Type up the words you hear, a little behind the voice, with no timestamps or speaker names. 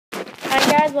Hi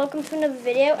guys, welcome to another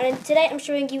video, and today I'm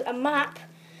showing you a map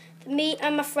that me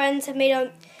and my friends have made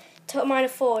on Total Miner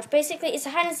Forge. Basically, it's a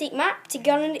hide and seek map. To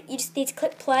get on it, you just need to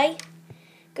click play,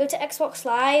 go to Xbox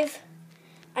Live,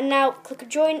 and now click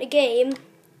join a game.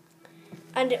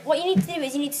 And what you need to do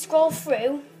is you need to scroll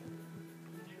through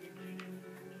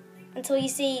until you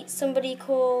see somebody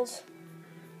called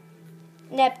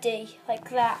Nebdy, like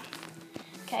that.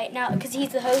 Okay, now because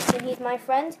he's the host and he's my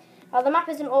friend. Now the map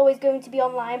isn't always going to be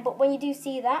online, but when you do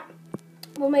see that,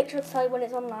 we'll make sure to tell you when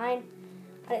it's online.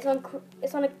 And it's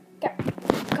on a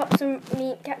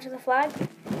capture the flag.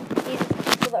 These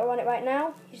people that are on it right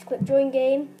now. You just click join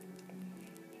game.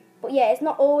 But yeah, it's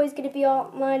not always going to be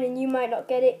online, and you might not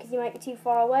get it because you might be too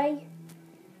far away.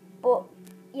 But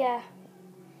yeah,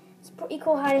 it's a pretty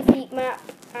cool hide and seek map,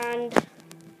 and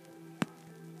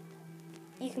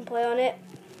you can play on it.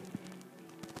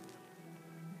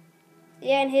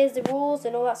 Yeah, and here's the rules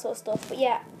and all that sort of stuff. But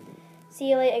yeah,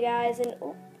 see you later, guys. And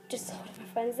oh, just saw one of my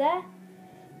friends there.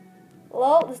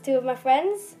 Lol, there's two of my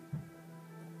friends.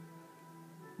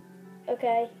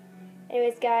 Okay.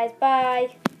 Anyways, guys,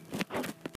 bye.